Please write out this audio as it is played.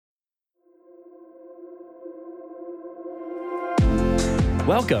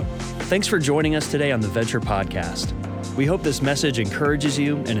Welcome. Thanks for joining us today on the Venture Podcast. We hope this message encourages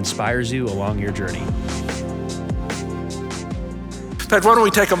you and inspires you along your journey. In fact, why don't we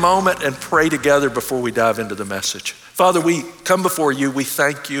take a moment and pray together before we dive into the message. Father, we come before you. We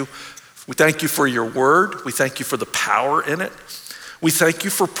thank you. We thank you for your word. We thank you for the power in it. We thank you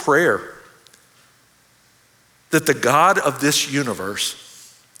for prayer. That the God of this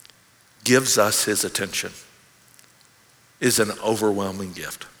universe gives us his attention is an overwhelming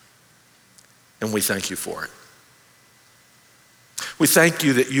gift. And we thank you for it. We thank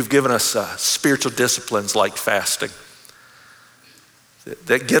you that you've given us spiritual disciplines like fasting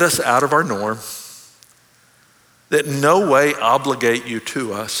that get us out of our norm, that in no way obligate you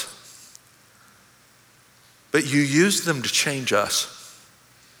to us, but you use them to change us,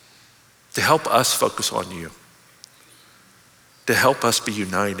 to help us focus on you, to help us be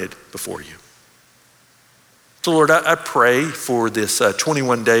united before you. So Lord, I pray for this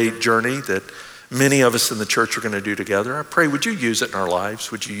 21-day journey that many of us in the church are going to do together. I pray, would you use it in our lives?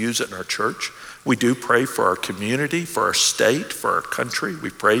 Would you use it in our church? We do pray for our community, for our state, for our country.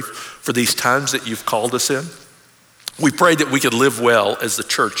 We pray for these times that you've called us in. We pray that we could live well as the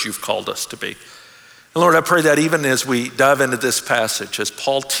church you've called us to be. And Lord, I pray that even as we dive into this passage, as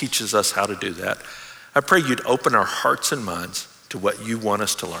Paul teaches us how to do that, I pray you'd open our hearts and minds to what you want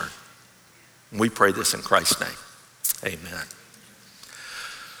us to learn. And we pray this in Christ's name, amen.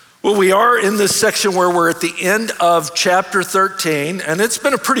 Well, we are in this section where we're at the end of chapter 13, and it's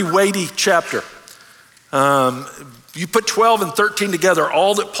been a pretty weighty chapter. You put 12 and 13 together,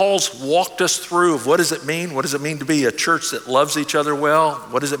 all that Paul's walked us through of what does it mean? What does it mean to be a church that loves each other well?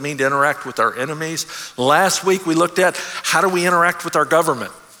 What does it mean to interact with our enemies? Last week we looked at how do we interact with our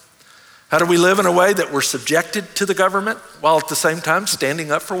government? How do we live in a way that we're subjected to the government while at the same time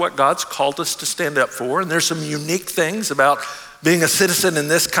standing up for what God's called us to stand up for? And there's some unique things about being a citizen in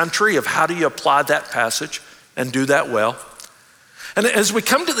this country of how do you apply that passage and do that well. And as we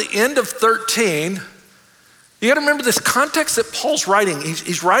come to the end of 13, you got to remember this context that Paul's writing.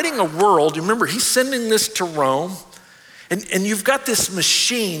 He's writing a world. You remember, he's sending this to Rome. And you've got this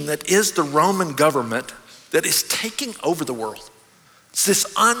machine that is the Roman government that is taking over the world. It's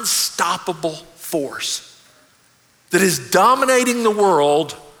this unstoppable force that is dominating the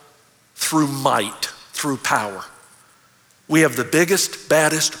world through might, through power. We have the biggest,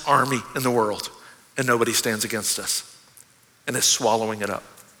 baddest army in the world, and nobody stands against us, and is swallowing it up.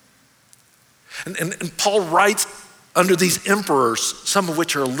 And Paul writes under these emperors, some of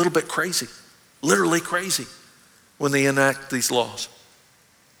which are a little bit crazy, literally crazy, when they enact these laws.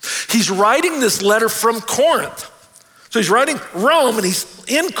 He's writing this letter from Corinth. So he's writing Rome and he's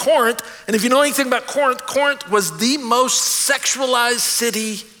in Corinth. And if you know anything about Corinth, Corinth was the most sexualized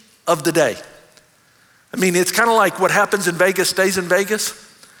city of the day. I mean, it's kind of like what happens in Vegas stays in Vegas.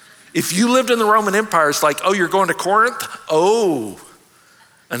 If you lived in the Roman Empire, it's like, oh, you're going to Corinth? Oh,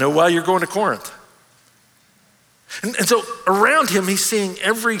 I know why you're going to Corinth. And so around him, he's seeing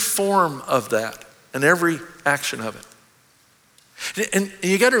every form of that and every action of it. And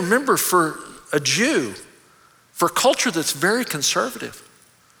you got to remember, for a Jew, for a culture that's very conservative,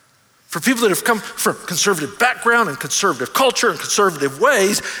 for people that have come from conservative background and conservative culture and conservative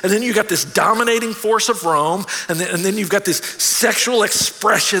ways, and then you got this dominating force of Rome, and then you've got this sexual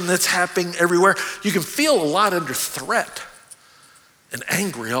expression that's happening everywhere. You can feel a lot under threat and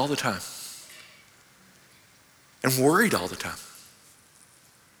angry all the time and worried all the time.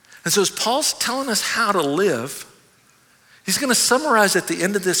 And so as Paul's telling us how to live, he's going to summarize at the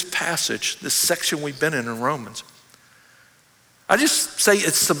end of this passage, this section we've been in Romans. I just say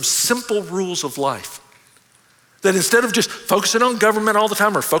it's some simple rules of life. That instead of just focusing on government all the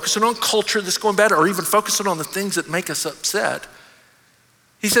time or focusing on culture that's going bad or even focusing on the things that make us upset,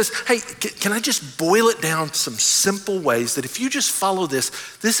 he says, hey, can I just boil it down to some simple ways that if you just follow this,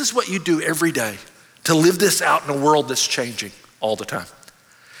 this is what you do every day to live this out in a world that's changing all the time.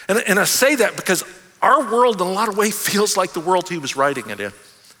 And I say that because our world in a lot of ways feels like the world he was writing it in.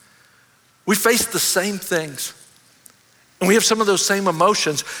 We face the same things. And we have some of those same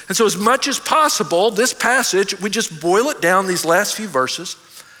emotions. And so as much as possible, this passage, we just boil it down, these last few verses.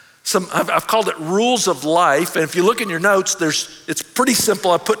 I've called it rules of life. And if you look in your notes, it's pretty simple.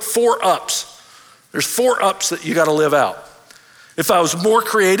 I put 4 ups. There's 4 ups that you got to live out. If I was more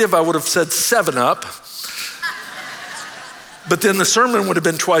creative, I would have said 7 up. But then the sermon would have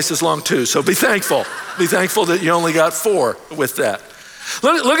been twice as long too. So be thankful. Be thankful that you only got 4 with that.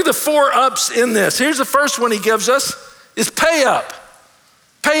 Look at the 4 ups in this. Here's the first one he gives us. Is pay up.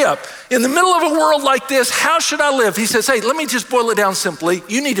 Pay up. In the middle of a world like this, how should I live? He says, hey, let me just boil it down simply.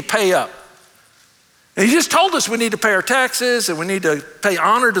 You need to pay up. And he just told us we need to pay our taxes and we need to pay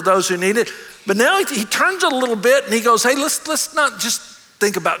honor to those who need it. But now he turns it a little bit and he goes, hey, let's not just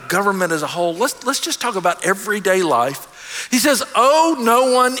think about government as a whole. Let's just talk about everyday life. He says, owe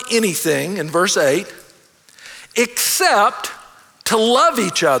no one anything, in verse 8, except to love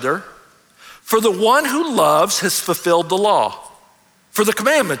each other, for the one who loves has fulfilled the law. For the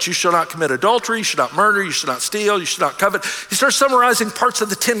commandments, you shall not commit adultery, you should not murder, you should not steal, you should not covet. He starts summarizing parts of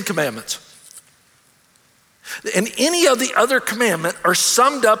the 10 commandments. And any of the other commandment are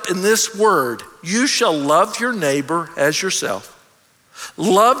summed up in this word: you shall love your neighbor as yourself.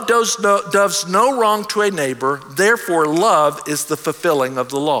 Love does no wrong to a neighbor, therefore love is the fulfilling of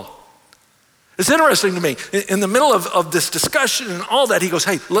the law. It's interesting to me, in the middle of this discussion and all that, he goes,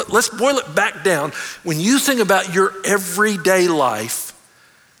 hey, let's boil it back down. When you think about your everyday life,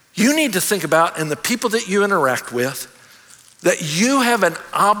 you need to think about, and the people that you interact with, that you have an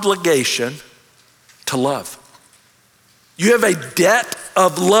obligation to love. You have a debt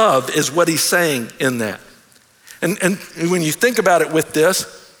of love, is what he's saying in that. And when you think about it with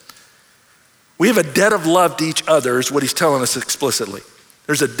this, we have a debt of love to each other, is what he's telling us explicitly.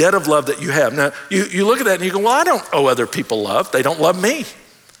 There's a debt of love that you have. Now, you look at that and you go, well, I don't owe other people love. They don't love me.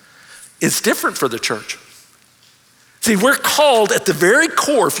 It's different for the church. See, we're called at the very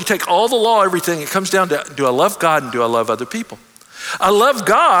core, if you take all the law, everything, it comes down to, do I love God and do I love other people? I love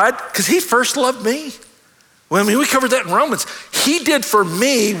God because he first loved me. Well, I mean, we covered that in Romans. He did for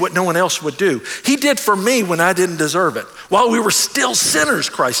me what no one else would do. He did for me when I didn't deserve it. While we were still sinners,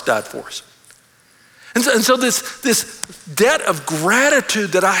 Christ died for us. And so this debt of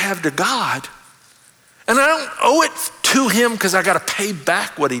gratitude that I have to God, and I don't owe it to him because I got to pay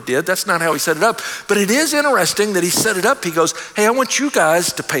back what he did. That's not how he set it up. But it is interesting that he set it up. He goes, hey, I want you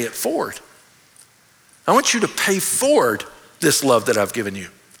guys to pay it forward. I want you to pay forward this love that I've given you.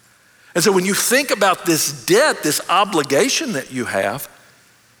 And so when you think about this debt, this obligation that you have,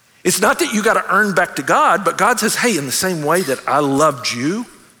 it's not that you got to earn back to God, but God says, hey, in the same way that I loved you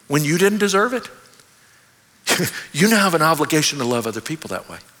when you didn't deserve it, you now have an obligation to love other people that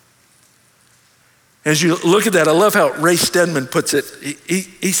way. As you look at that, I love how Ray Stedman puts it.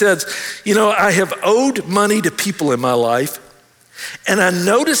 He says, I have owed money to people in my life, and I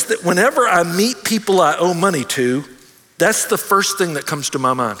notice that whenever I meet people I owe money to, that's the first thing that comes to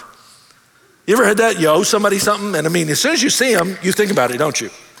my mind. You ever had that? You owe somebody something, and I mean, as soon as you see them, you think about it, don't you?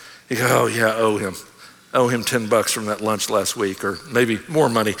 You go, oh yeah, I owe him $10 from that lunch last week, or maybe more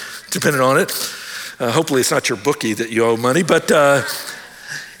money, depending on it. Hopefully it's not your bookie that you owe money, but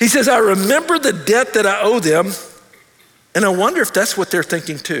he says, I remember the debt that I owe them, and I wonder if that's what they're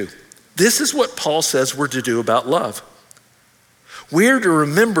thinking too. This is what Paul says we're to do about love. We're to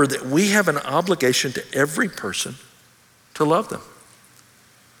remember that we have an obligation to every person to love them.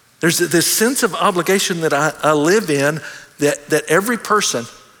 There's this sense of obligation that I live in that every person,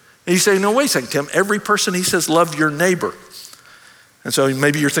 and you say, no, wait a second, Tim, every person, he says, love your neighbor. And so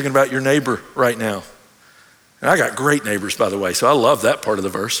maybe you're thinking about your neighbor right now. And I got great neighbors, by the way, so I love that part of the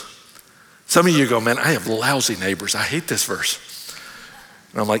verse. Some of you go, man, I have lousy neighbors. I hate this verse.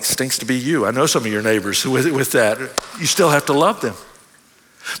 And I'm like, stinks to be you. I know some of your neighbors with that. You still have to love them.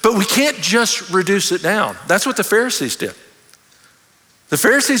 But we can't just reduce it down. That's what the Pharisees did. The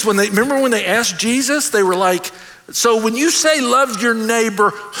Pharisees, remember when they asked Jesus, they were like, so when you say love your neighbor,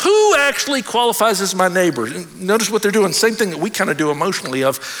 who actually qualifies as my neighbor? And notice what they're doing, same thing that we kind of do emotionally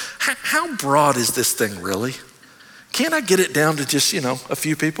of, how broad is this thing really? Can't I get it down to just, a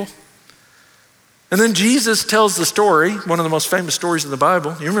few people? And then Jesus tells the story, one of the most famous stories in the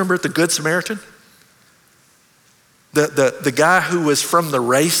Bible. You remember it, the Good Samaritan? The guy who was from the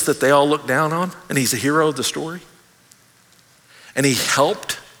race that they all look down on, and he's a hero of the story. And he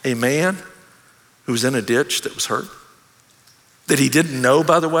helped a man who was in a ditch that was hurt, that he didn't know,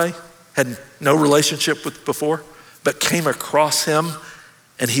 by the way, had no relationship with before, but came across him,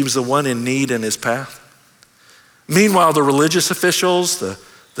 and he was the one in need in his path. Meanwhile, the religious officials,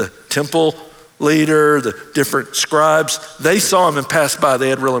 the temple leader, the different scribes, they saw him and passed by. They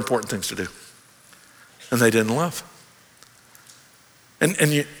had real important things to do, and they didn't love.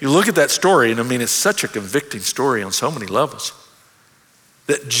 And you look at that story, and I mean, it's such a convicting story on so many levels.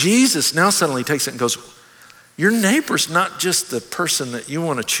 That Jesus now suddenly takes it and goes, your neighbor's not just the person that you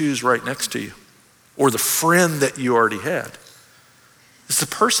want to choose right next to you or the friend that you already had. It's the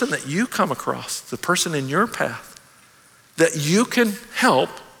person that you come across, the person in your path that you can help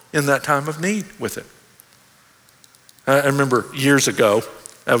in that time of need with it. I remember years ago,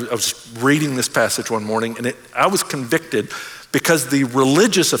 I was reading this passage one morning, and I was convicted because the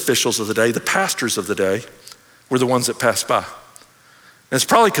religious officials of the day, the pastors of the day, were the ones that passed by. And it's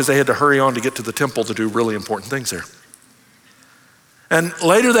probably because they had to hurry on to get to the temple to do really important things there. And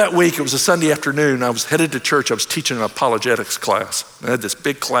later that week, it was a Sunday afternoon, I was headed to church. I was teaching an apologetics class. I had this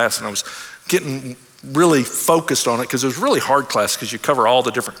big class, and I was getting really focused on it because it was a really hard class because you cover all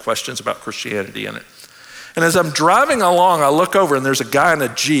the different questions about Christianity in it. And as I'm driving along, I look over, and there's a guy in a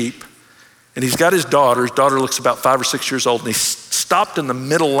Jeep, and he's got his daughter. His daughter looks about 5 or 6 years old, and he stopped in the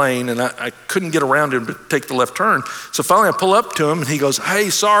middle lane, and I couldn't get around him to take the left turn. So finally I pull up to him, and he goes, "Hey,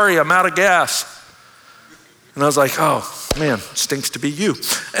 sorry, I'm out of gas." And I was like, "Oh, man, stinks to be you."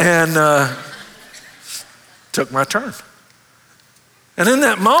 And took my turn. And in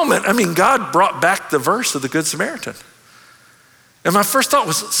that moment, God brought back the verse of the Good Samaritan. And my first thought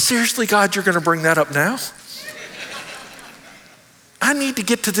was, seriously, God, you're going to bring that up now? I need to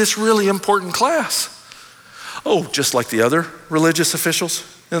get to this really important class. Oh, just like the other religious officials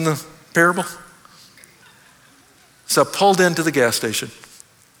in the parable. So I pulled into the gas station,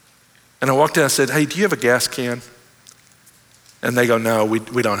 and I walked in, I said, "Hey, do you have a gas can?" And they go, "No, we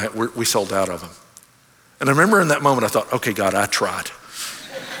don't have, we sold out of them." And I remember in that moment, I thought, okay, God, I tried.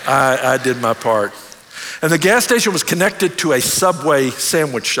 I did my part. And the gas station was connected to a Subway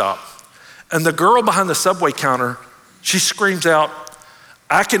sandwich shop. And the girl behind the Subway counter, she screams out,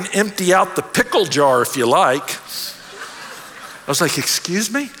 "I can empty out the pickle jar if you like." I was like,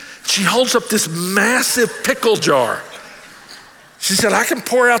 "Excuse me?" She holds up this massive pickle jar. She said, "I can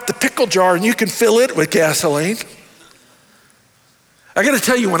pour out the pickle jar and you can fill it with gasoline." I gotta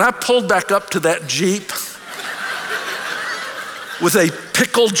tell you, when I pulled back up to that Jeep with a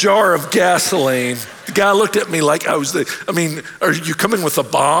pickle jar of gasoline, the guy looked at me like I was are you coming with a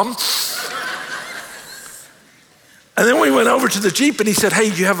bomb? And then we went over to the Jeep and he said, "Hey,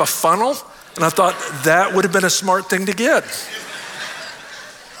 you have a funnel?" And I thought that would have been a smart thing to get.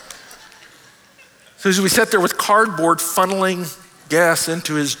 So as we sat there with cardboard funneling gas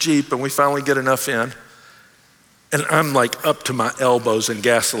into his Jeep, and we finally get enough in, and I'm like up to my elbows in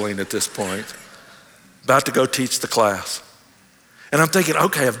gasoline at this point, about to go teach the class. And I'm thinking,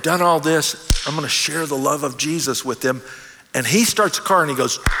 okay, I've done all this. I'm gonna share the love of Jesus with them. And he starts the car and he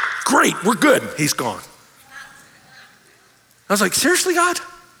goes, "Great, we're good." He's gone. I was like, seriously, God?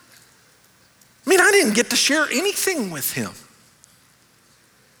 I didn't get to share anything with him.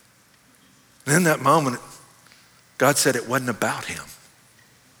 And in that moment, God said it wasn't about him.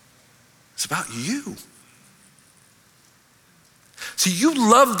 It's about you. See, you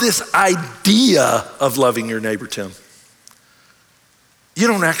love this idea of loving your neighbor, Tim. You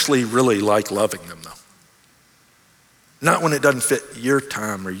don't actually really like loving them, though. Not when it doesn't fit your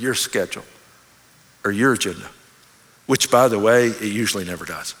time or your schedule or your agenda, which, by the way, it usually never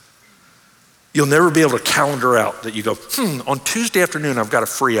does. You'll never be able to calendar out that you go, on Tuesday afternoon, I've got a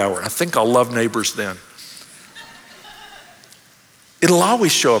free hour. I think I'll love neighbors then. It'll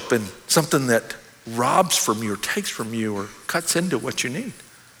always show up in something that robs from you or takes from you or cuts into what you need.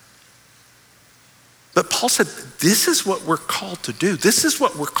 But Paul said, this is what we're called to do. This is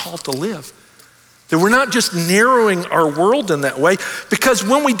what we're called to live. That we're not just narrowing our world in that way, because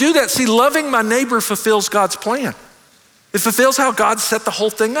when we do that, see, loving my neighbor fulfills God's plan. It fulfills how God set the whole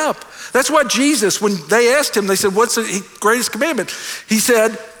thing up. That's why Jesus, when they asked him, they said, "What's the greatest commandment?" He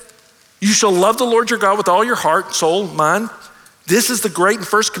said, "You shall love the Lord your God with all your heart, soul, mind. This is the great and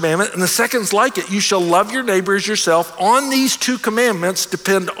first commandment. And the second's like it. You shall love your neighbor as yourself. On these two commandments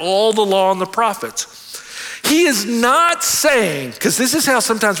depend all the law and the prophets." He is not saying, because this is how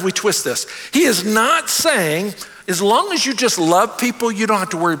sometimes we twist this. He is not saying, as long as you just love people, you don't have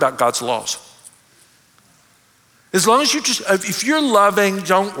to worry about God's laws. As long as if you're loving,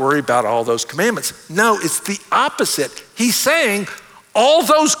 don't worry about all those commandments. No, it's the opposite. He's saying all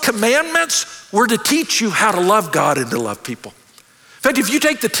those commandments were to teach you how to love God and to love people. In fact, if you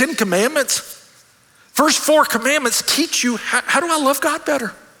take the 10 commandments, first 4 commandments teach you how do I love God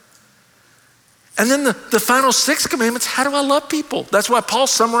better? And then the final 6 commandments, how do I love people? That's why Paul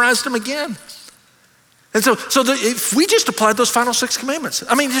summarized them again. And so if we just applied those final 6 commandments,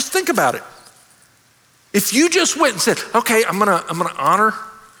 just think about it. If you just went and said, okay, I'm gonna honor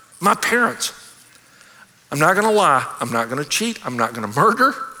my parents. I'm not gonna lie. I'm not gonna cheat. I'm not gonna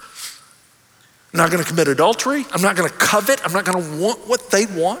murder. I'm not gonna commit adultery. I'm not gonna covet. I'm not gonna want what they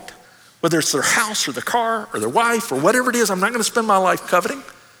want, whether it's their house or their car or their wife or whatever it is. I'm not gonna spend my life coveting.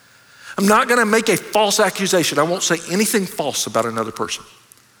 I'm not gonna make a false accusation. I won't say anything false about another person.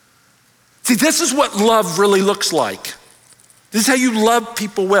 See, this is what love really looks like. This is how you love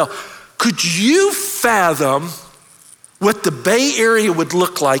people well. Could you fathom what the Bay Area would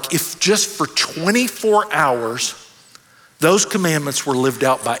look like if just for 24 hours, those commandments were lived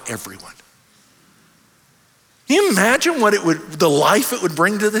out by everyone? Can you imagine the life it would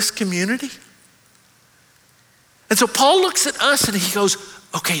bring to this community? And so Paul looks at us and he goes,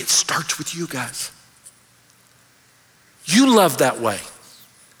 okay, it starts with you guys. You love that way.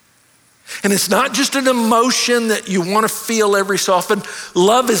 And it's not just an emotion that you want to feel every so often.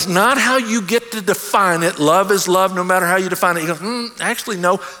 Love is not how you get to define it. Love is love no matter how you define it. You go, actually,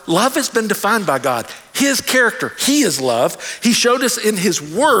 no. Love has been defined by God. His character, he is love. He showed us in his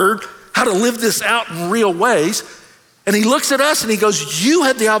word how to live this out in real ways. And he looks at us and he goes, you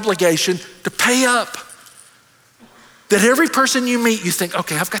had the obligation to pay up. That every person you meet, you think,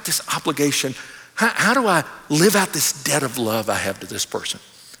 okay, I've got this obligation. How do I live out this debt of love I have to this person?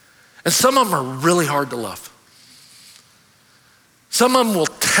 And some of them are really hard to love. Some of them will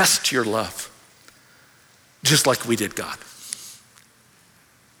test your love, just like we did God.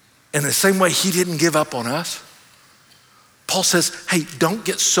 In the same way he didn't give up on us, Paul says, hey, don't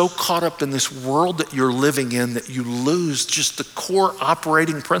get so caught up in this world that you're living in that you lose just the core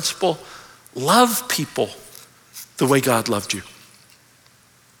operating principle. Love people the way God loved you.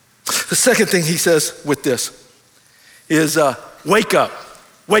 The second thing he says with this is wake up.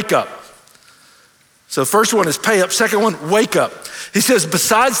 Wake up. So the first one is pay up. Second one, wake up. He says,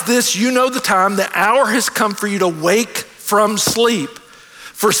 besides this, you know the time, the hour has come for you to wake from sleep.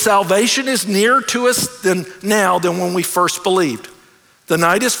 For salvation is nearer to us now than when we first believed. The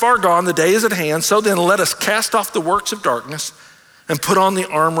night is far gone, the day is at hand. So then let us cast off the works of darkness and put on the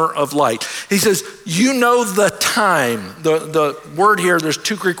armor of light. He says, you know the time. The word here, there's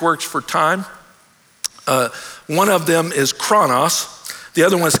two Greek words for time. One of them is chronos. The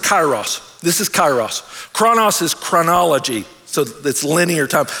other one is kairos. This is kairos. Chronos is chronology, so it's linear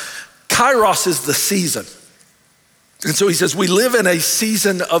time. Kairos is the season. And so he says, we live in a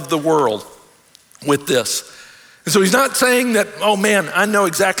season of the world with this. And so he's not saying that, oh man, I know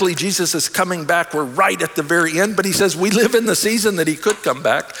exactly Jesus is coming back. We're right at the very end. But he says we live in the season that he could come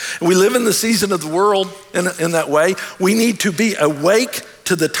back. And we live in the season of the world in that way. We need to be awake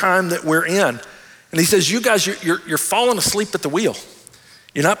to the time that we're in. And he says, you guys, you're falling asleep at the wheel.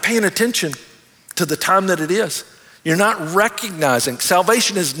 You're not paying attention to the time that it is. You're not recognizing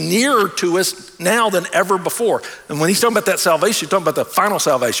salvation is nearer to us now than ever before. And when he's talking about that salvation, he's talking about the final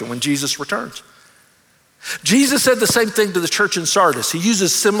salvation when Jesus returns. Jesus said the same thing to the church in Sardis. He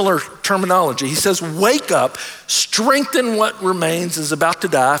uses similar terminology. He says, wake up, strengthen what remains is about to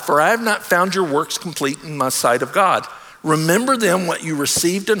die, for I have not found your works complete in my sight of God. Remember then what you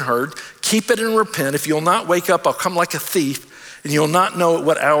received and heard, keep it and repent. If you'll not wake up, I'll come like a thief, and you'll not know at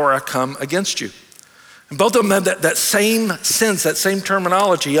what hour I come against you. And both of them have that same sense, that same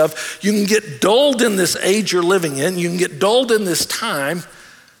terminology of you can get dulled in this age you're living in, you can get dulled in this time,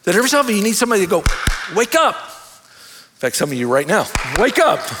 that every so often you need somebody to go, wake up. In fact, some of you right now, wake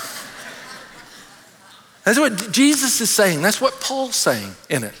up. That's what Jesus is saying. That's what Paul's saying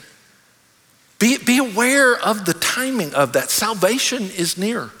in it. Be aware of the timing of that. Salvation is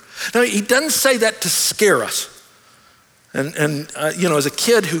near. Now, he doesn't say that to scare us. And as a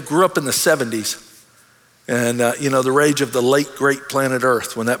kid who grew up in the 70s, and the rage of the late great planet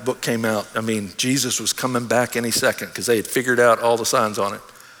Earth, when that book came out, I mean, Jesus was coming back any second because they had figured out all the signs on it.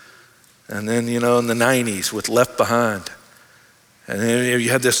 And then, in the 90s with Left Behind. And then you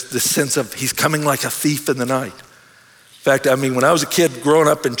had this sense of he's coming like a thief in the night. In fact, I mean, when I was a kid growing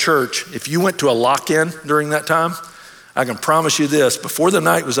up in church, if you went to a lock-in during that time, I can promise you this, before the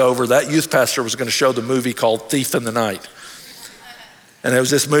night was over, that youth pastor was going to show the movie called Thief in the Night. And it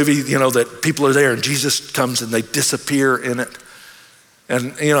was this movie, that people are there and Jesus comes and they disappear in it.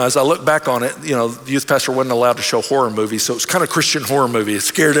 And, as I look back on it, the youth pastor wasn't allowed to show horror movies, so it was kind of a Christian horror movie. It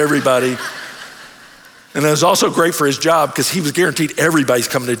scared everybody. And it was also great for his job because he was guaranteed everybody's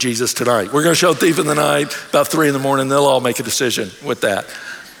coming to Jesus tonight. We're going to show Thief in the Night about 3 a.m. They'll all make a decision with that.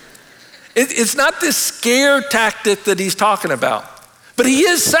 It's not this scare tactic that he's talking about, but he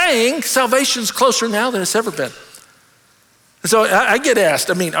is saying salvation's closer now than it's ever been. And so I get asked,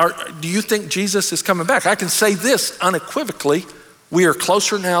 do you think Jesus is coming back? I can say this unequivocally, we are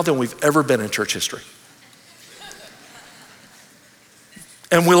closer now than we've ever been in church history.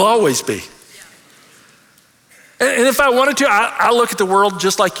 And we'll always be. And if I wanted to, I look at the world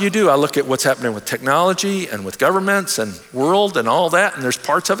just like you do. I look at what's happening with technology and with governments and world and all that, and there's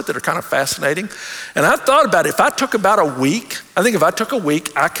parts of it that are kind of fascinating. And I've thought about it. If I took about a week,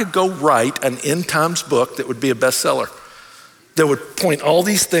 I could go write an end times book that would be a bestseller, that would point all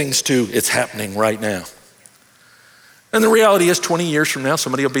these things to it's happening right now. And the reality is 20 years from now,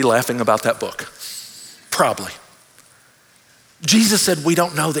 somebody will be laughing about that book. Probably. Jesus said we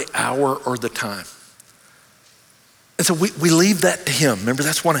don't know the hour or the time. And so we leave that to him. Remember,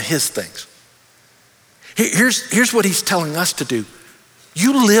 that's one of his things. Here's what he's telling us to do.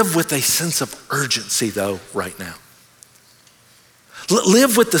 You live with a sense of urgency, though, right now.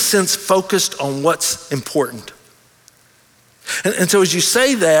 Live with the sense focused on what's important. And so as you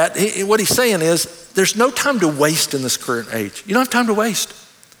say that, what he's saying is there's no time to waste in this current age. You don't have time to waste.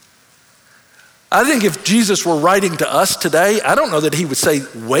 I think if Jesus were writing to us today, I don't know that he would say,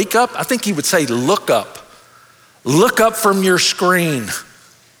 wake up. I think he would say, look up. Look up from your screen.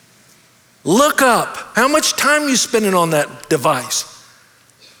 Look up. How much time are you spending on that device?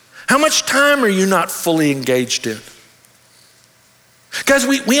 How much time are you not fully engaged in? Guys,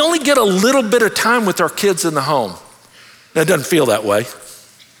 we only get a little bit of time with our kids in the home. Now, it doesn't feel that way,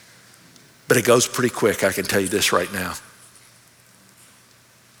 but it goes pretty quick, I can tell you this right now.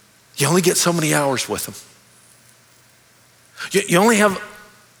 You only get so many hours with them. You only have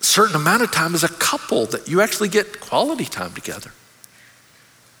a certain amount of time as a couple that you actually get quality time together.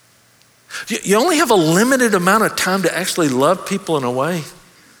 You only have a limited amount of time to actually love people in a way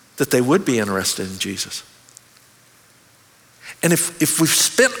that they would be interested in Jesus. And if we've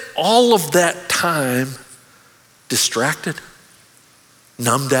spent all of that time distracted,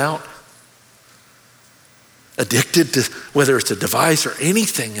 numbed out, addicted to whether it's a device or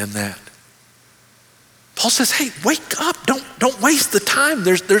anything in that, Paul says, hey, wake up. Don't waste the time.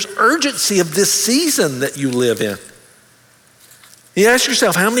 There's urgency of this season that you live in. You ask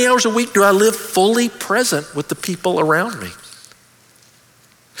yourself, how many hours a week do I live fully present with the people around me?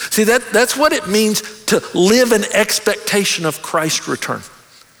 See, that's what it means to live in expectation of Christ's return.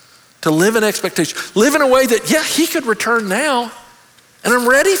 To live in expectation. Live in a way that, yeah, he could return now, and I'm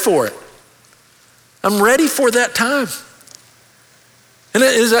ready for it. I'm ready for that time. And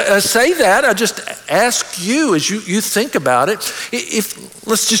as I say that, I just ask you, as you think about it,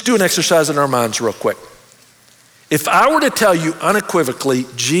 let's just do an exercise in our minds real quick. If I were to tell you unequivocally,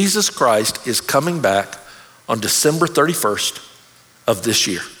 Jesus Christ is coming back on December 31st of this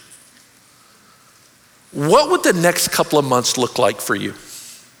year, what would the next couple of months look like for you?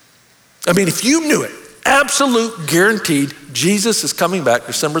 I mean, if you knew it, absolute guaranteed, Jesus is coming back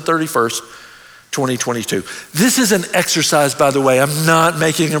December 31st, 2022. This is an exercise, by the way. I'm not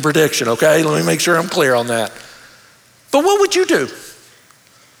making a prediction, okay? Let me make sure I'm clear on that. But what would you do?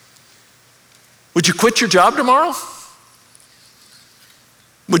 Would you quit your job tomorrow?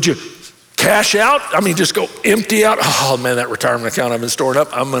 Would you cash out? I mean, just go empty out. Oh man, that retirement account I've been storing up,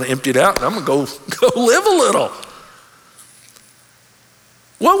 I'm gonna empty it out and I'm gonna go live a little.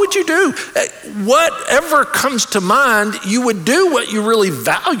 What would you do? Whatever comes to mind, you would do what you really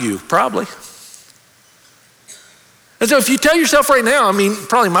value, probably. And so if you tell yourself right now, I mean,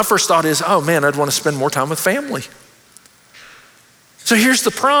 probably my first thought is, oh man, I'd want to spend more time with family. So here's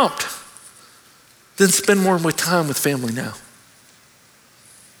the prompt. Then spend more time with family now.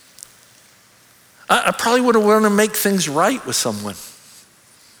 I probably would want to make things right with someone.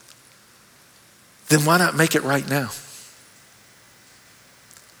 Then why not make it right now?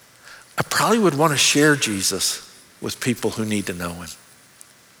 I probably would want to share Jesus with people who need to know him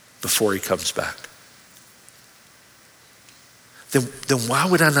before he comes back. Then why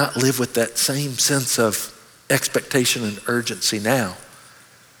would I not live with that same sense of expectation and urgency now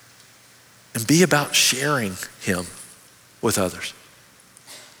and be about sharing him with others?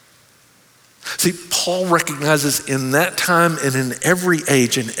 See, Paul recognizes in that time and in every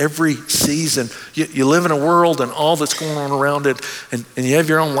age, in every season, you live in a world and all that's going on around it, and you have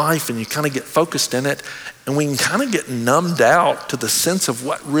your own life and you kind of get focused in it, and we can kind of get numbed out to the sense of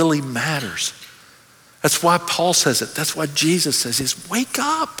what really matters. That's why Paul says it. That's why Jesus says is wake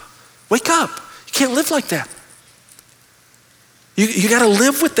up. Wake up. You can't live like that. You got to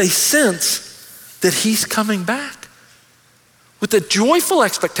live with a sense that he's coming back. With a joyful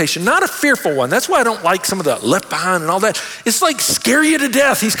expectation, not a fearful one. That's why I don't like some of the left behind and all that. It's like scare you to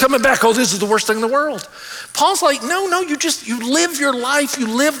death. He's coming back. Oh, this is the worst thing in the world. Paul's like, no, you live your life. You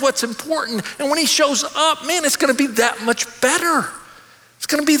live what's important. And when he shows up, man, it's going to be that much better. It's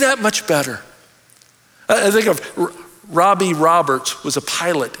going to be that much better. I think of Robbie Roberts was a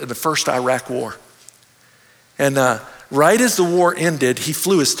pilot in the first Iraq war. And right as the war ended, he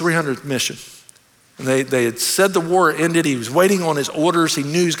flew his 300th mission. And they had said the war ended. He was waiting on his orders. He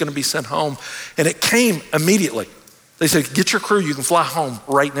knew he was going to be sent home. And it came immediately. They said, get your crew. You can fly home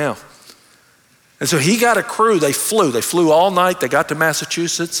right now. And so he got a crew. They flew all night. They got to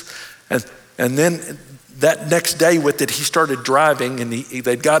Massachusetts. And then that next day with it, he started driving, and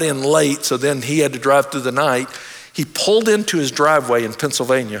they got in late. So then he had to drive through the night. He pulled into his driveway in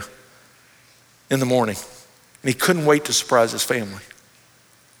Pennsylvania in the morning. And he couldn't wait to surprise his family.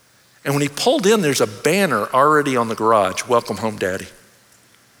 And when he pulled in, there's a banner already on the garage, welcome home, Daddy.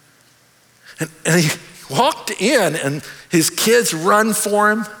 And walked in and his kids run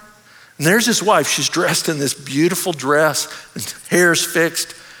for him. And there's his wife. She's dressed in this beautiful dress and hair's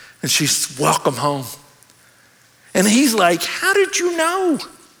fixed and she's welcome home. And he's like, how did you know?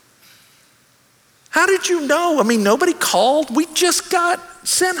 How did you know? I mean, nobody called. We just got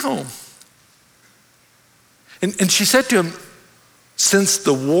sent home. And she said to him, since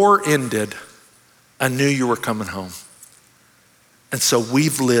the war ended, I knew you were coming home. And so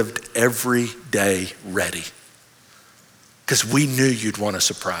we've lived every day ready because we knew you'd want to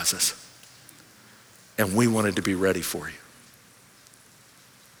surprise us. And we wanted to be ready for you.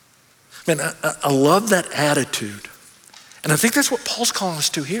 Man, I love that attitude. And I think that's what Paul's calling us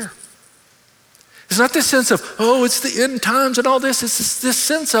to here. It's not this sense of, oh, it's the end times and all this. It's this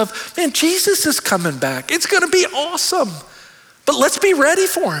sense of, man, Jesus is coming back. It's going to be awesome. But let's be ready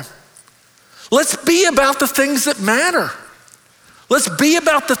for him. Let's be about the things that matter. Let's be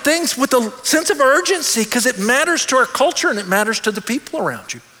about the things with a sense of urgency because it matters to our culture and it matters to the people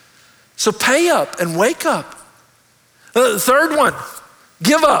around you. So pay up and wake up. The third one,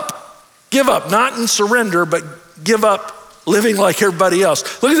 give up. Give up, not in surrender, but give up living like everybody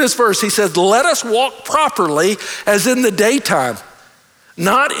else. Look at this verse. He says, let us walk properly as in the daytime,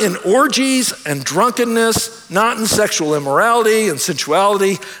 not in orgies and drunkenness, not in sexual immorality and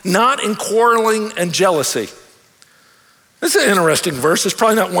sensuality, not in quarreling and jealousy. This is an interesting verse. It's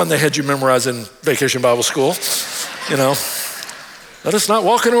probably not one they had you memorize in Vacation Bible School, you know. Let us not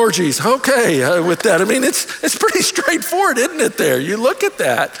walk in orgies. Okay, with that. I mean, it's pretty straightforward, isn't it there? You look at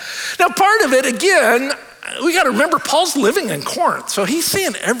that. Now, part of it, again, we got to remember Paul's living in Corinth, so he's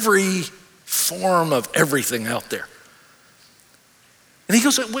seeing every form of everything out there. And he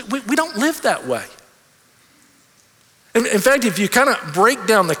goes, we don't live that way. In fact, if you kind of break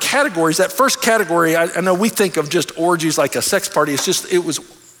down the categories, that first category, I know we think of just orgies like a sex party. It was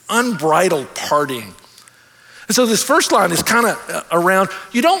unbridled partying. And so this first line is kind of around,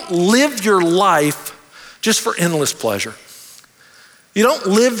 you don't live your life just for endless pleasure. You don't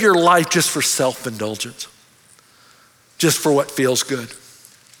live your life just for self-indulgence, just for what feels good.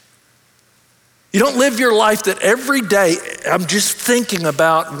 You don't live your life that every day I'm just thinking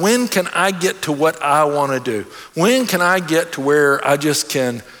about when can I get to what I want to do? When can I get to where I just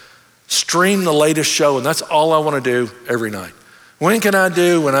can stream the latest show and that's all I want to do every night? When can I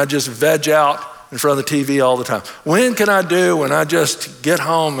do when I just veg out in front of the TV all the time? When can I do when I just get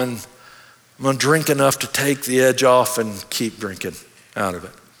home and I'm gonna drink enough to take the edge off and keep drinking out of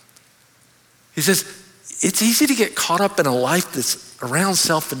it? He says, it's easy to get caught up in a life that's around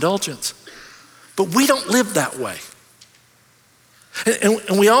self-indulgence, but we don't live that way.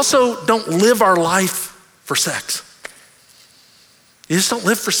 And we also don't live our life for sex. You just don't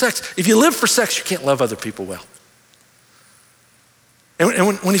live for sex. If you live for sex, you can't love other people well.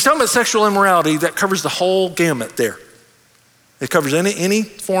 And when he's talking about sexual immorality, that covers the whole gamut there. It covers any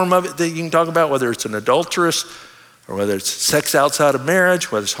form of it that you can talk about, whether it's an adulteress or whether it's sex outside of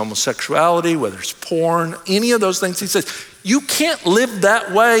marriage, whether it's homosexuality, whether it's porn, any of those things. He says, you can't live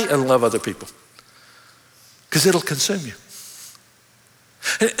that way and love other people because it'll consume you.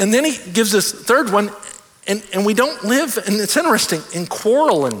 And then he gives this third one, and we don't live, and it's interesting, in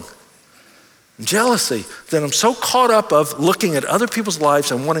quarreling and jealousy, that I'm so caught up of looking at other people's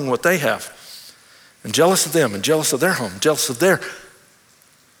lives and wanting what they have, and jealous of them, and jealous of their home, jealous of their,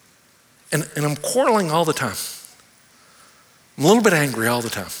 and I'm quarreling all the time. I'm a little bit angry all the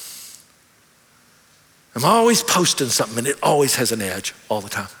time. I'm always posting something, and it always has an edge all the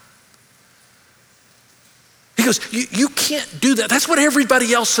time. He goes, you can't do that. That's what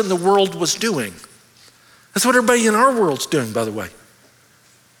everybody else in the world was doing. That's what everybody in our world's doing, by the way.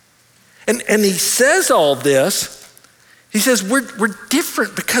 And he says all this. He says we're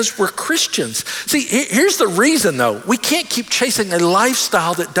different because we're Christians. See, here's the reason though. We can't keep chasing a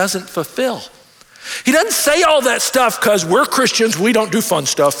lifestyle that doesn't fulfill. He doesn't say all that stuff because we're Christians, we don't do fun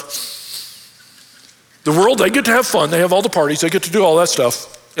stuff. The world, they get to have fun. They have all the parties. They get to do all that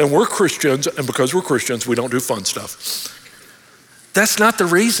stuff. And we're Christians, and because we're Christians, we don't do fun stuff. That's not the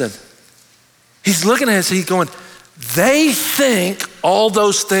reason. He's looking at us, he's going, they think all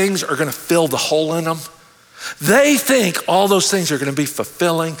those things are gonna fill the hole in them. They think all those things are gonna be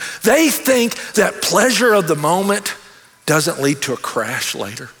fulfilling. They think that pleasure of the moment doesn't lead to a crash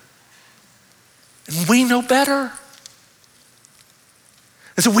later. And we know better.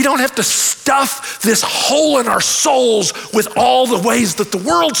 And so we don't have to stuff this hole in our souls with all the ways that the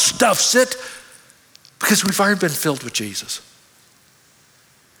world stuffs it because we've already been filled with Jesus.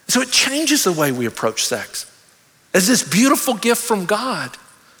 So it changes the way we approach sex as this beautiful gift from God,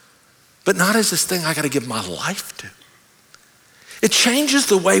 but not as this thing I got to give my life to. It changes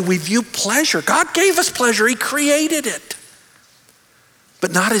the way we view pleasure. God gave us pleasure, he created it.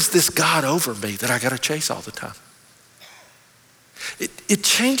 But not as this God over me that I gotta chase all the time. It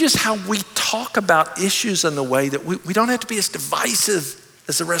changes how we talk about issues in the way that we don't have to be as divisive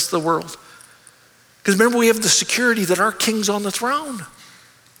as the rest of the world. Because remember, we have the security that our King's on the throne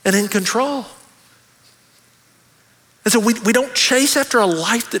and in control. And so we don't chase after a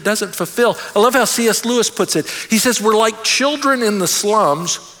life that doesn't fulfill. I love how C.S. Lewis puts it. He says, we're like children in the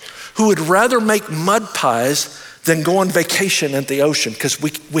slums who would rather make mud pies than go on vacation at the ocean because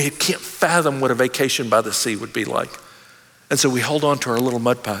we can't fathom what a vacation by the sea would be like. And so we hold on to our little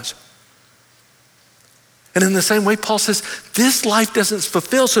mud pies. And in the same way, Paul says, this life doesn't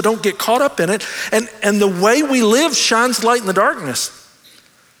fulfill, so don't get caught up in it. And the way we live shines light in the darkness.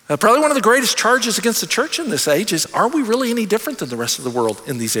 Probably one of the greatest charges against the church in this age is, are we really any different than the rest of the world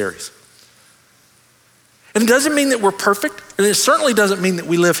in these areas? And it doesn't mean that we're perfect, and it certainly doesn't mean that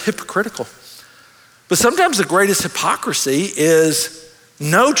we live hypocritical. But sometimes the greatest hypocrisy is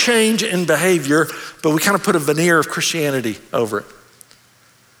no change in behavior, but we kind of put a veneer of Christianity over it.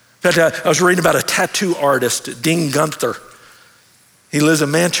 In fact, I was reading about a tattoo artist, Dean Gunther. He lives in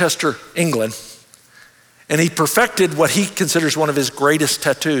Manchester, England. And he perfected what he considers one of his greatest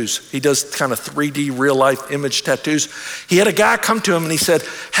tattoos. He does kind of 3D real life image tattoos. He had a guy come to him and he said,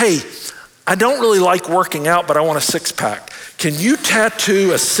 hey, I don't really like working out, but I want a six pack. Can you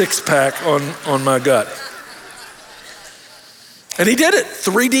tattoo a six pack on my gut? And he did it,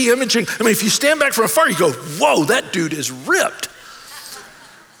 3D imaging. I mean, if you stand back from afar, you go, whoa, that dude is ripped.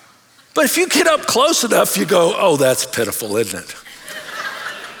 But if you get up close enough, you go, oh, that's pitiful, isn't it?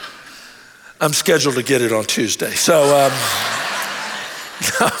 I'm scheduled to get it on Tuesday. So,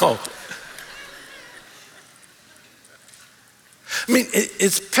 no. I mean,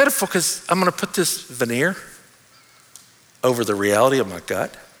 it's pitiful because I'm gonna put this veneer over the reality of my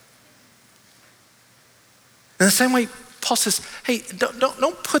gut. In the same way, Paul says, hey,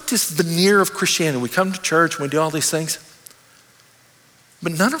 don't put this veneer of Christianity. We come to church, we do all these things,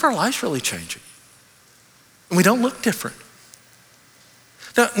 but none of our lives really changing. And we don't look different.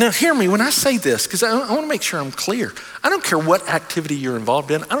 Now hear me when I say this, because I want to make sure I'm clear. I don't care what activity you're involved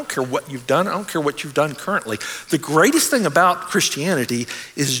in. I don't care what you've done. I don't care what you've done currently. The greatest thing about Christianity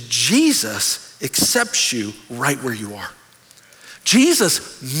is Jesus accepts you right where you are.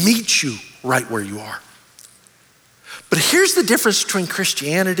 Jesus meets you right where you are. But here's the difference between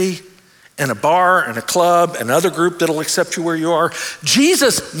Christianity and a bar and a club and another group that'll accept you where you are.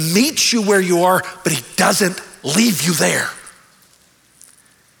 Jesus meets you where you are, but he doesn't leave you there.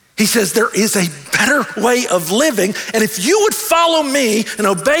 He says there is a better way of living, and if you would follow me and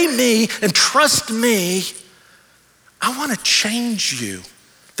obey me and trust me, I want to change you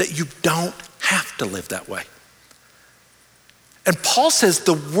that you don't have to live that way. And Paul says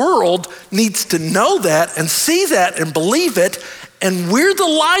the world needs to know that and see that and believe it, and we're the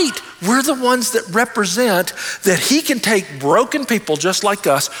light. We're the ones that represent that he can take broken people just like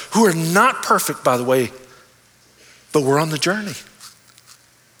us, who are not perfect, by the way, but we're on the journey.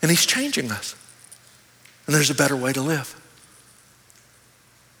 And he's changing us. And there's a better way to live.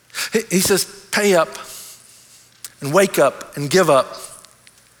 He says, pay up and wake up and give up.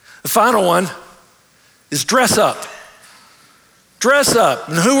 The final one is dress up. Dress up.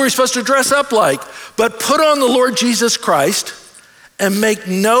 And who are we supposed to dress up like? But put on the Lord Jesus Christ and make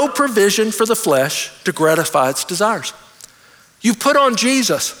no provision for the flesh to gratify its desires. You put on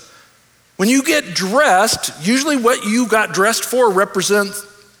Jesus. When you get dressed, usually what you got dressed for represents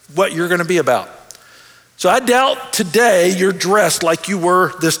what you're gonna be about. So I doubt today you're dressed like you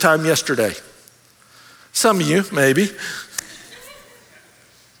were this time yesterday. Some of you, maybe.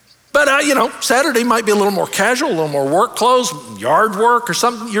 But Saturday might be a little more casual, a little more work clothes, yard work or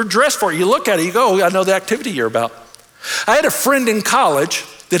something you're dressed for. You look at it, you go, I know the activity you're about. I had a friend in college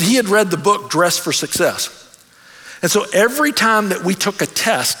that he had read the book Dress for Success. And so every time that we took a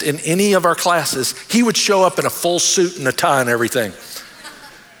test in any of our classes, he would show up in a full suit and a tie and everything.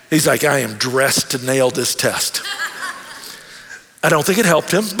 He's like, I am dressed to nail this test. I don't think it helped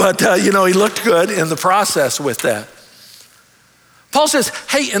him, but he looked good in the process with that. Paul says,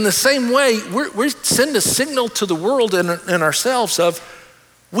 hey, in the same way, we send a signal to the world and ourselves of,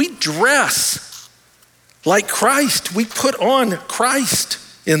 we dress like Christ. We put on Christ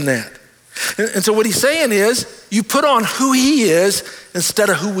in that. And so what he's saying is, you put on who he is instead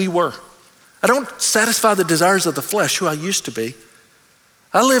of who we were. I don't satisfy the desires of the flesh, who I used to be.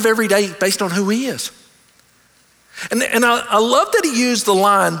 I live every day based on who he is. And I love that he used the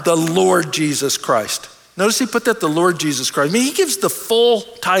line, the Lord Jesus Christ. Notice he put that, the Lord Jesus Christ. I mean, he gives the full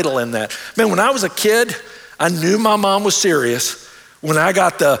title in that. Man, when I was a kid, I knew my mom was serious When I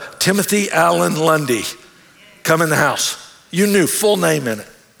got the Timothy Allen Lundy come in the house, you knew full name in it.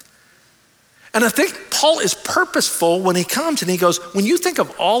 And I think Paul is purposeful when he comes and he goes, when you think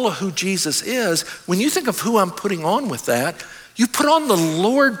of all of who Jesus is, when you think of who I'm putting on with that, you put on the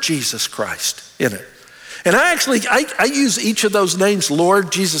Lord Jesus Christ in it. And I use each of those names,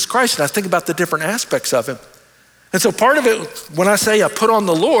 Lord Jesus Christ, and I think about the different aspects of him. And so part of it, when I say I put on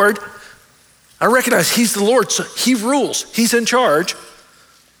the Lord, I recognize he's the Lord, so he rules, he's in charge.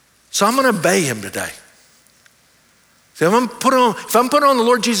 So I'm gonna obey him today. So if I'm putting on the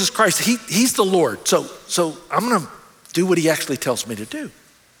Lord Jesus Christ, he's the Lord. So I'm gonna do what he actually tells me to do.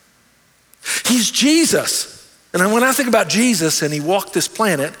 He's Jesus. And when I think about Jesus and he walked this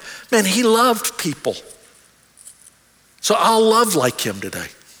planet, man, he loved people. So I'll love like him today.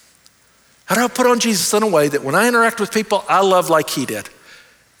 How do I put on Jesus in a way that when I interact with people, I love like he did?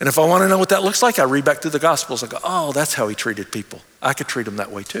 And if I want to know what that looks like, I read back through the Gospels. I go, oh, that's how he treated people. I could treat them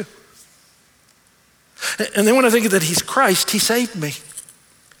that way too. And then when I think that he's Christ, he saved me.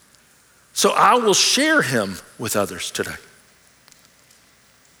 So I will share him with others today.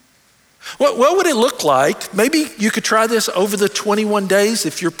 What would it look like? Maybe you could try this over the 21 days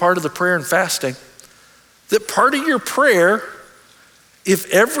if you're part of the prayer and fasting. That part of your prayer, if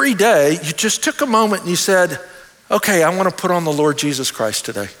every day you just took a moment and you said, okay, I want to put on the Lord Jesus Christ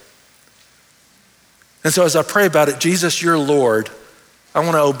today. And so as I pray about it, Jesus, you're Lord. I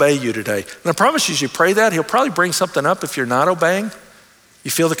want to obey you today. And I promise you, as you pray that, he'll probably bring something up if you're not obeying.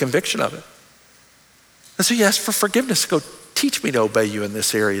 You feel the conviction of it. And so you ask for forgiveness. Go, teach me to obey you in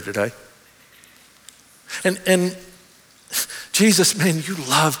this area today. And Jesus, man, you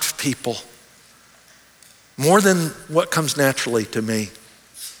loved people more than what comes naturally to me.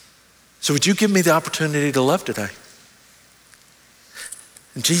 So would you give me the opportunity to love today?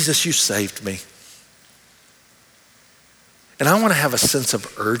 And Jesus, you saved me. And I want to have a sense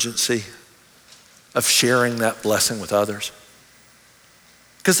of urgency of sharing that blessing with others.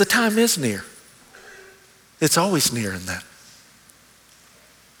 Because the time is near. It's always near in that.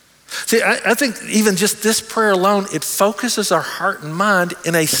 See, I think even just this prayer alone, it focuses our heart and mind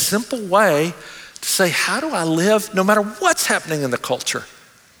in a simple way to say, how do I live no matter what's happening in the culture?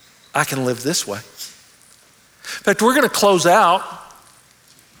 I can live this way. In fact, we're going to close out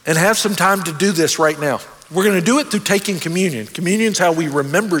and have some time to do this right now. We're going to do it through taking communion. Communion's how we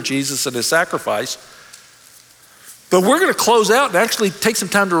remember Jesus and his sacrifice. But we're going to close out and actually take some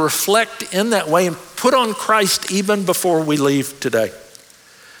time to reflect in that way and put on Christ even before we leave today.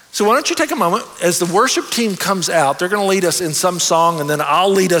 So why don't you take a moment, as the worship team comes out, they're going to lead us in some song, and then I'll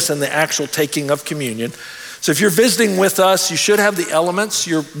lead us in the actual taking of communion. So if you're visiting with us, you should have the elements.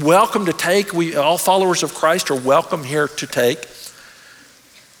 You're welcome to take. All followers of Christ are welcome here to take.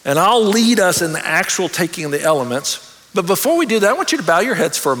 And I'll lead us in the actual taking of the elements. But before we do that, I want you to bow your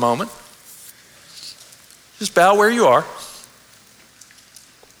heads for a moment. Just bow where you are.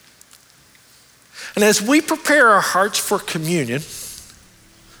 And as we prepare our hearts for communion,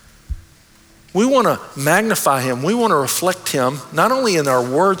 we want to magnify him. We want to reflect him, not only in our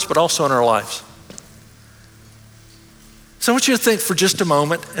words, but also in our lives. So I want you to think for just a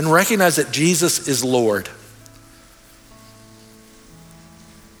moment and recognize that Jesus is Lord.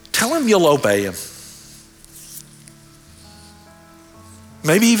 Tell him you'll obey him.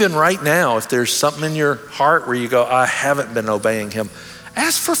 Maybe even right now, if there's something in your heart where you go, I haven't been obeying him,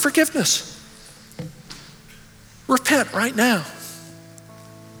 ask for forgiveness. Repent right now.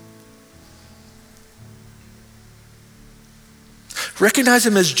 Recognize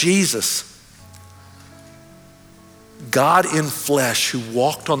him as Jesus, God in flesh, who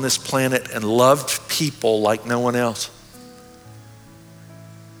walked on this planet and loved people like no one else.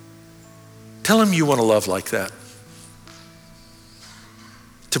 Tell him you want to love like that.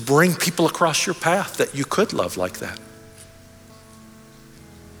 To bring people across your path that you could love like that.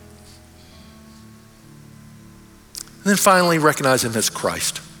 And then finally, recognize him as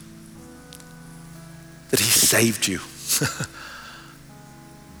Christ. That he saved you.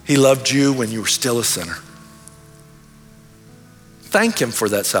 He loved you when you were still a sinner. Thank him for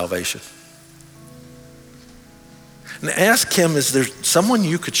that salvation. And ask him, is there someone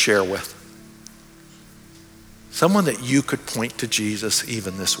you could share with? Someone that you could point to Jesus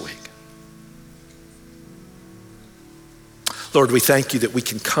even this week. Lord, we thank you that we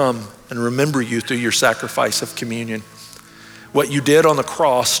can come and remember you through your sacrifice of communion. What you did on the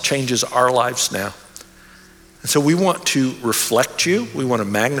cross changes our lives now. And so we want to reflect you. We want to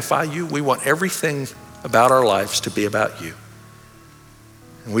magnify you. We want everything about our lives to be about you.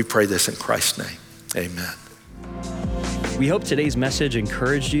 And we pray this in Christ's name. Amen. We hope today's message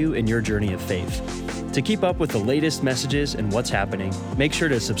encouraged you in your journey of faith. To keep up with the latest messages and what's happening, make sure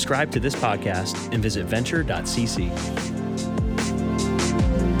to subscribe to this podcast and visit venture.cc.